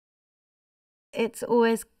It's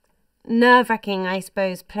always nerve-wracking, I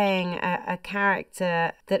suppose, playing a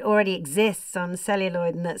character that already exists on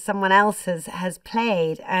celluloid and that someone else has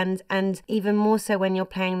played, and even more so when you're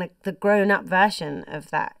playing the grown-up version of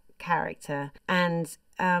that character, and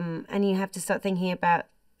you have to start thinking about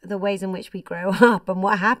the ways in which we grow up and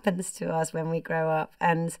what happens to us when we grow up.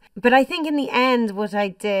 But I think in the end, what I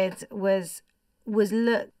did was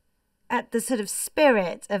look at the sort of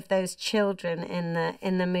spirit of those children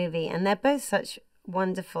in the movie, and they're both such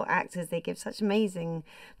wonderful actors. They give such amazing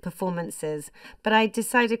performances. But I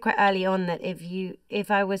decided quite early on that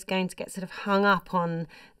if I was going to get sort of hung up on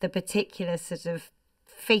the particular sort of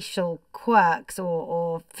facial quirks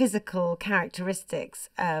or physical characteristics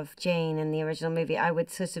of Jane in the original movie, I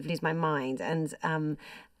would sort of lose my mind and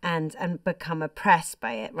become oppressed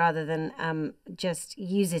by it, rather than just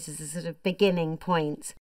use it as a sort of beginning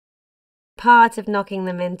point. Part of knocking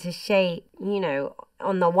them into shape,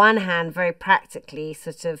 on the one hand, very practically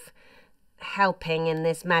sort of helping in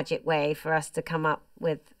this magic way for us to come up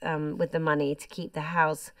with the money to keep the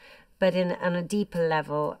house, but on a deeper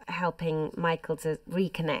level, helping Michael to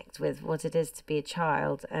reconnect with what it is to be a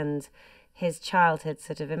child and his childhood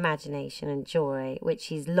sort of imagination and joy, which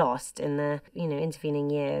he's lost in the intervening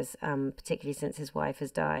years, particularly since his wife has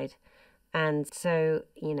died. And so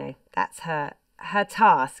that's her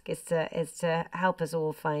task, is to help us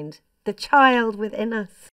all find the child within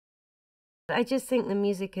us. I just think the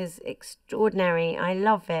music is extraordinary. I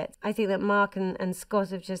love it. I think that Mark and Scott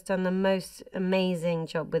have just done the most amazing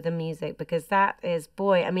job with the music, because that is,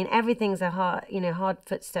 everything's a hard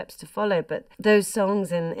footsteps to follow, but those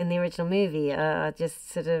songs in the original movie are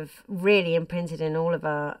just sort of really imprinted in all of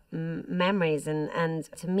our memories,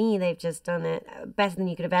 and to me they've just done it better than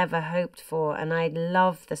you could have ever hoped for. And I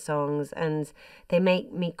love the songs, and they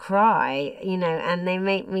make me cry, and they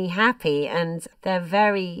make me happy, and they're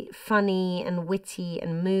very funny and witty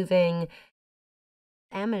and moving.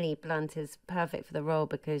 Emily Blunt is perfect for the role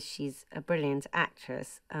because she's a brilliant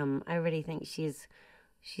actress. I really think she's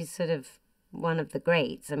sort of one of the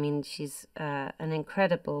greats. I mean, she's an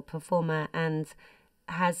incredible performer and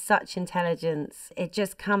has such intelligence. It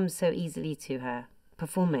just comes so easily to her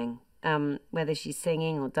performing, whether she's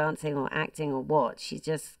singing or dancing or acting or what. She's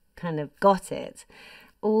just kind of got it.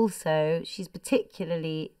 Also, she's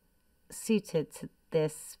particularly suited to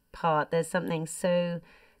this part. There's something so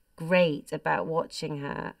great about watching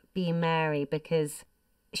her be Mary, because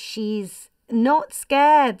she's not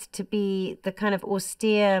scared to be the kind of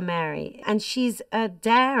austere Mary, and she's a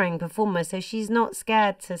daring performer, so she's not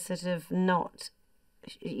scared to sort of not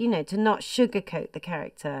sugarcoat the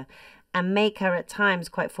character and make her at times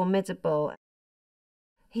quite formidable.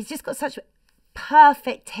 He's just got such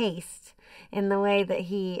perfect taste in the way that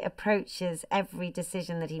he approaches every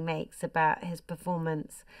decision that he makes about his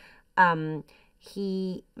performance.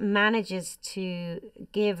 He manages to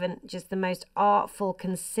give just the most artful,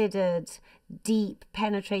 considered, deep,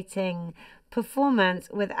 penetrating performance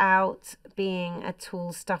without being at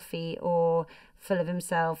all stuffy or full of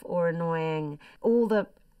himself or annoying. All the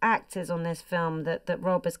actors on this film that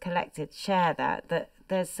Rob has collected share that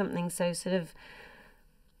there's something so sort of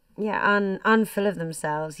unfull of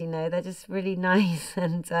themselves, they're just really nice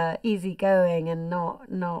and easygoing and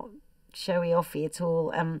not showy offy at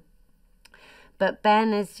all. But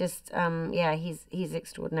Ben is just he's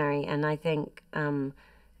extraordinary, and I think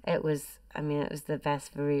it was the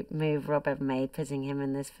best move Rob ever made, putting him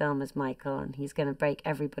in this film as Michael, and he's going to break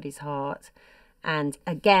everybody's heart. And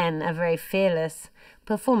again, a very fearless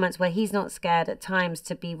performance where he's not scared at times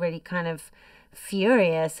to be really kind of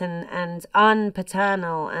furious and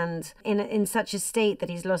unpaternal, and in such a state that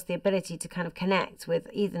he's lost the ability to kind of connect with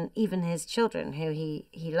even his children, who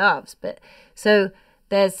he loves. But so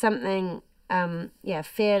there's something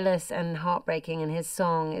fearless and heartbreaking, and his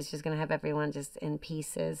song is just going to have everyone just in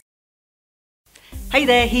pieces. Hey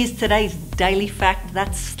there, here's today's daily fact.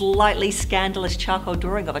 That slightly scandalous charcoal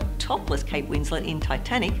drawing of a topless Kate Winslet in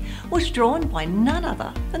Titanic was drawn by none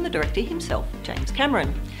other than the director himself, James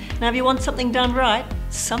Cameron. Now, if you want something done right,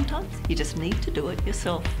 sometimes you just need to do it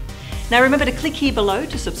yourself. Now remember to click here below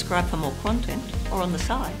to subscribe for more content, or on the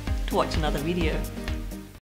side to watch another video.